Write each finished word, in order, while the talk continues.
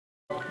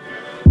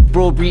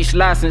Bro breached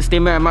license, they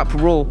met him at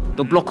parole.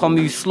 The block on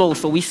move slow,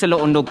 so we sell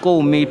it on the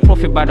go. Made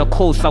profit by the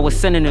coast, I was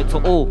sending it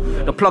to all.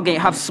 The plug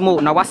ain't have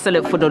smoke, now I sell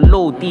it for the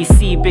low.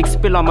 DC, big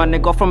spiller, my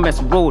nigga from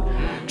West Road.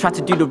 Tried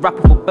to do the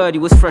rapper for Birdie,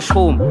 was fresh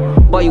home.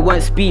 But he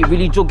weren't speed,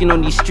 really jogging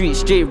on these streets.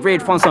 Straight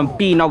raid, found some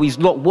B, now he's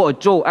locked, what a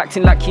joke.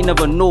 Acting like he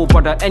never know,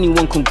 brother,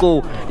 anyone can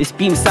go. This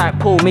beam side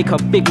pole, make a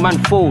big man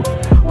fold.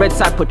 Red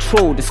side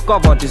patrol,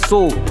 discover,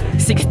 dissolve.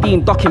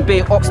 16 ducking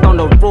bay ops down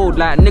the road.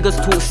 Like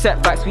niggas talk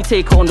setbacks, we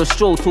take it on the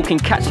stroll. Talking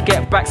catch,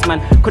 get backs, man,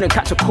 couldn't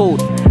catch a cold.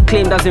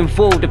 Claimed as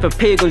involved, if a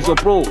pagan's your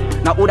bro.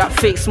 Now all that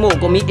fake smoke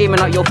got me aiming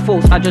at your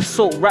folks. I just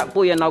sold rap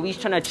boy and now he's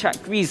tryna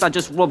chat grease. I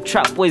just robbed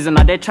trap boys and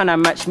now they're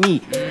tryna match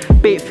me.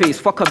 Bait face,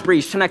 fuck a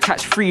brace, tryna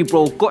catch free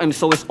bro. Got him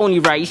so it's only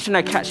right, he's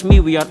tryna catch me.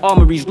 We had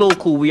armories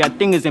local, we had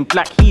dingers in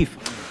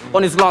Blackheath.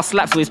 On his last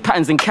laps with his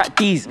patterns and cat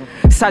D's.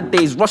 Sad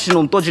days, rushing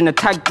on, dodging a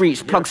tag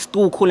breach. Plug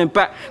stool, calling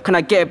back, can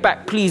I get it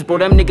back please? Bro,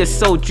 them niggas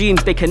sell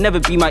dreams, they can never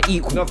be my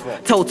equal.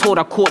 Tell told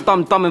I caught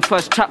dumb in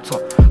first chapter.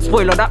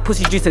 Spoiler, that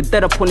pussy juice is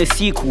dead upon a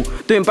sequel.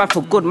 Doing bad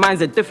for good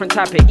minds, a different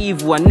type of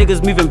evil. And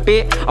niggas moving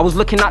bait, I was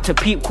looking out to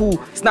peep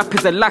cool. Snap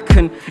is a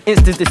lacking,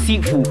 insta's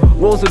deceitful.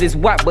 Rolls with his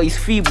whack but he's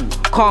feeble.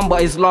 Calm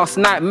but his last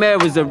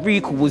nightmare is a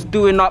recall. Was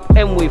doing up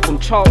M-way from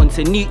Charlton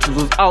to Nietzsche.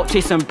 Was out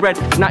chasing bread,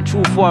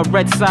 natural for a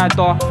red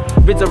cider.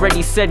 Rids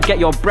already said get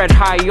your bread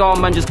high, y'all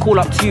man. Just call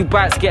up 2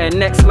 bites, get a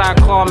next like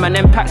car, man.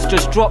 Them packs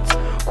just dropped.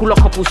 Call a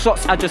couple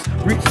shots, I just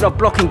root to the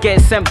block and get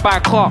sent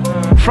by car.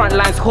 Front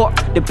line's hot,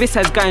 the bitch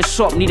has going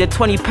shop. Need a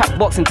 20-pack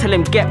box and tell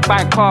him get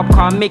by car.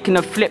 I'm making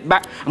a flip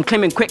back, I'm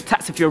claiming quick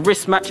tats if your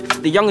wrist match.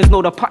 The youngins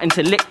know the pattern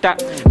to lick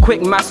that.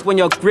 Quick mass when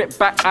your grip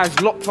back, eyes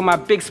locked for my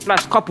big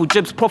splash. Couple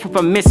jibs, profit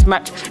for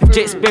mismatch. If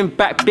Jake spin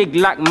back, big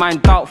lack,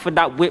 mind out for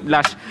that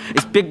whiplash.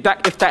 It's big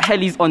back if that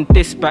heli's on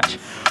dispatch.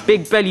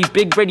 Big belly,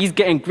 big ready's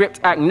getting gripped,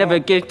 act never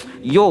give.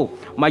 Yo,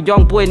 my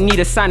young boy need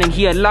a sign and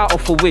he allowed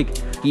off a wig.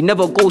 He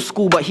never goes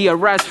school but he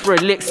arrives for a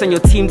lick. Send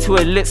your team to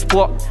a lit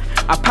spot.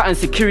 I pattern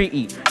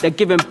security, they're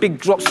giving big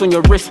drops on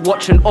your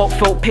wristwatch. And alt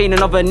felt pain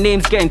and other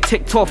names getting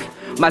ticked off.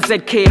 My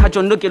ZK had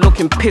your nugget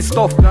looking pissed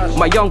off.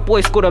 My young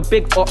boy scored a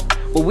big up,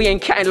 but we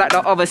ain't catting like the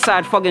other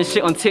side, fucking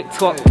shit on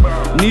TikTok.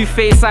 New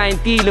face, I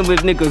ain't dealing with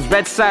niggas.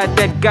 Red side,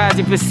 dead guys,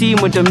 if you see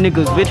him with them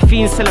niggas. With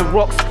fiends selling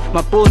rocks,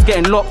 my bro's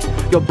getting locked.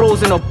 Your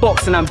bro's in a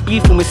box and I'm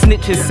beefing with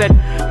snitches. Said,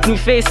 new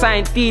face, I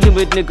ain't dealing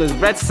with niggas.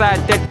 Red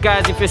side, dead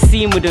guys, if you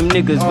see him with them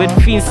niggas. With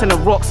fiends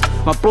selling rocks,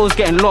 my bro's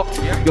getting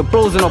locked. Your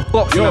bro's in a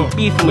box and I'm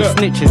beefing with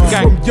snitches.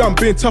 Gang. From young,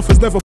 being tough has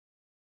never.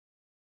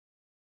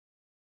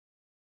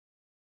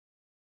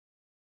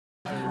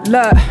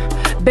 Look,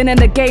 been in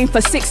the game for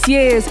 6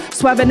 years,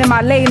 swerving in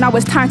my lane, now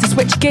it's time to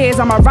switch gears.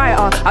 I'm a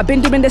writer, I've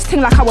been doing this thing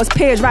like I was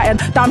peers, writing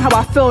down how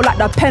I feel like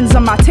the pens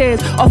on my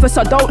tears.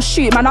 Officer, don't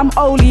shoot, man, I'm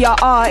only an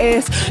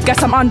artist.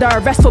 Guess I'm under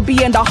arrest for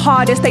being the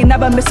hardest. They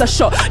never miss a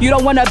shot, you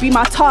don't wanna be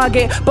my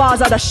target.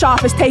 Bars are the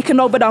sharpest, taking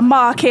over the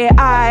market.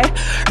 I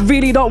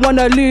really don't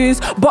wanna lose,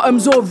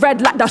 bottoms all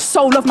red like the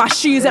sole of my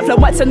shoes.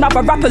 Influencing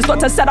other rappers,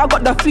 doctor said I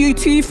got the flu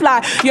too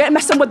fly. You ain't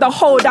messing with the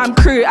whole damn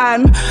crew.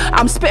 And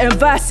I'm spitting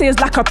verses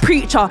like a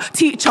preacher,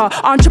 teacher,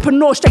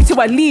 entrepreneur, straight to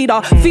a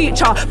leader.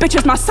 Feature,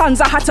 bitches my sons,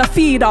 I had to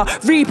feed her.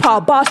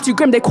 Reaper, bars too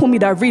grim, they call me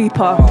the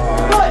Reaper.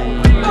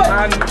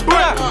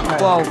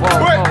 Whoa.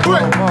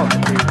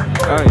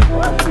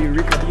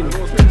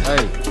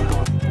 Hey.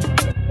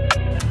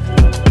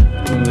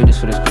 Let me read this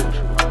for this coach.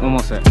 One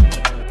more sec.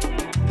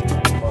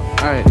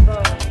 Alright.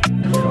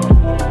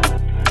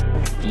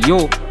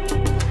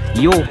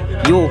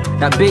 Yo,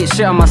 that bait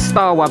shit on my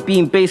style. I've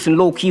been basing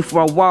low key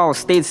for a while.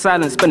 Stayed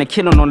silent, spent a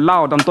killing on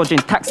loud. I'm dodging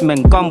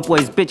taxmen, gun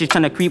boys, bitches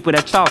trying to creep with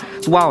a child.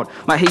 It's wild.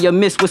 Might hit your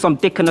miss with some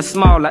dick and a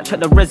smile. Like check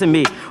the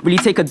resume, really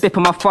take a dip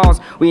in my files.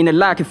 We ain't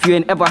alike if you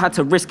ain't ever had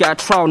to risk it at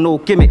trial. No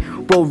gimmick,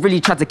 bro,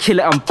 really tried to kill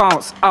it and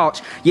bounce.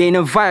 Ouch, you ain't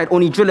invited,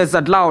 only drillers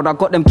are loud. I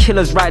got them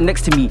killers right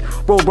next to me.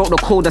 Bro broke the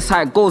code, that's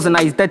how it goes and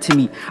now he's dead to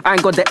me. I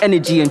ain't got the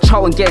energy and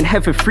Charlton getting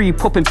heavy free.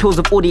 Popping pills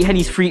of all the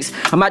Henny's freaks.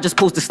 I might just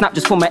post a snap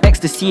just for my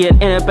ecstasy.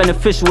 And ain't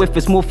beneficial if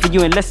it's more for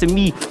you and less than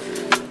me.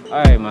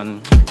 Alright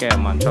man, get it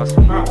man, trust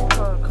me.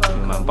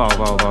 Man,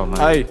 bow man.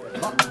 Hey,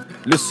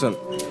 listen.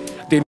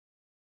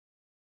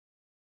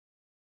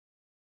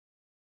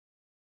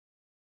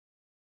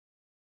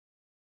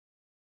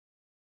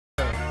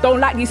 Don't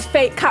like these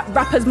fake cap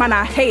rappers, man,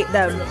 I hate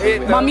them.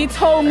 Mummy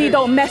told me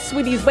don't mess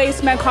with these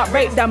waste men, can't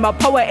rate them. A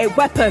poetic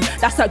weapon,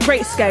 that's a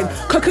great scheme.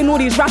 Cooking all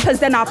these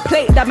rappers, then I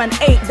plate them and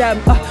ate them.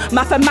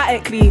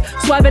 Mathematically,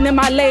 swerving in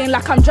my lane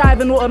like I'm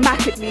driving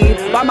automatically.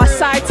 But my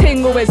side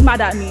ting always mad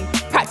at me.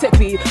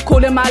 Practically,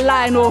 calling my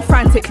line all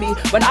frantically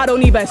when I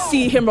don't even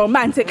see him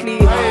romantically.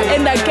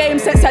 In the game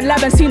since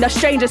 11, seen the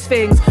strangest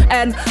things.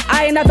 And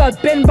I ain't never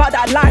been about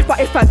that life, but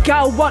if a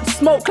girl wants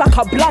smoke like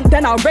a blunt,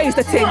 then I'll raise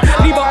the ting.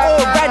 Leave her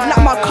all red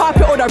like my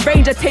carpet or the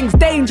Ranger things.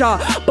 Danger,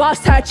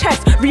 bust her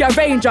chest,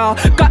 rearrange her.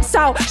 Guts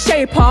out,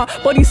 shape her,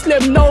 body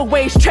slim, no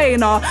waist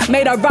trainer.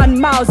 Made her run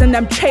miles in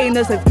them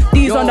trainers. If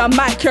these on the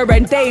mic, you're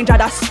in danger.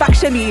 That's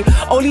factually,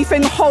 only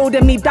thing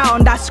holding me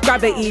down, that's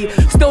gravity.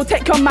 Still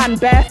take your man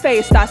bare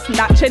face, that's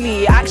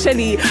naturally.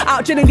 Actually,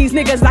 out drilling these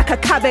niggas like a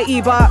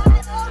cavity, but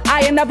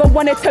I ain't never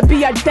wanted to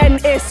be a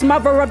dentist.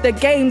 Mother of the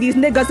game, these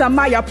niggas are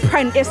my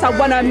apprentice. I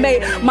wanna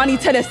make money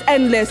till it's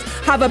endless.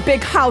 Have a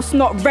big house,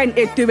 not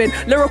rented. Doing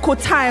lyrical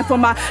time for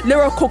my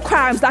lyrical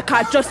crimes like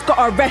I just got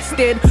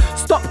arrested.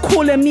 Stop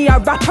calling me a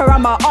rapper,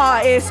 I'm an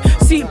artist.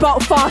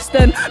 Seatbelt fast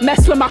and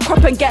mess with my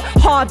crop and get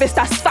harvest,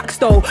 that's facts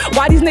though.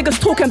 Why these niggas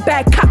talking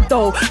bare cap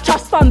though?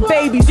 Trust fund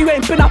babies, you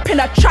ain't been up in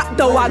a trap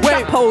though. I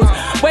rap hoes,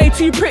 way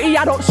too pretty,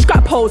 I don't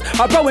scrap hoes.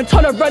 My bro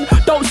intolerant,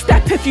 don't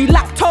step if you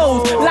lack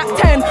toes. Lack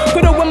 10,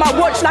 gonna win my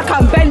watch like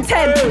I'm Ben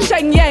 10.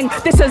 Sheng Yang,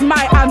 this is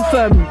my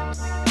anthem.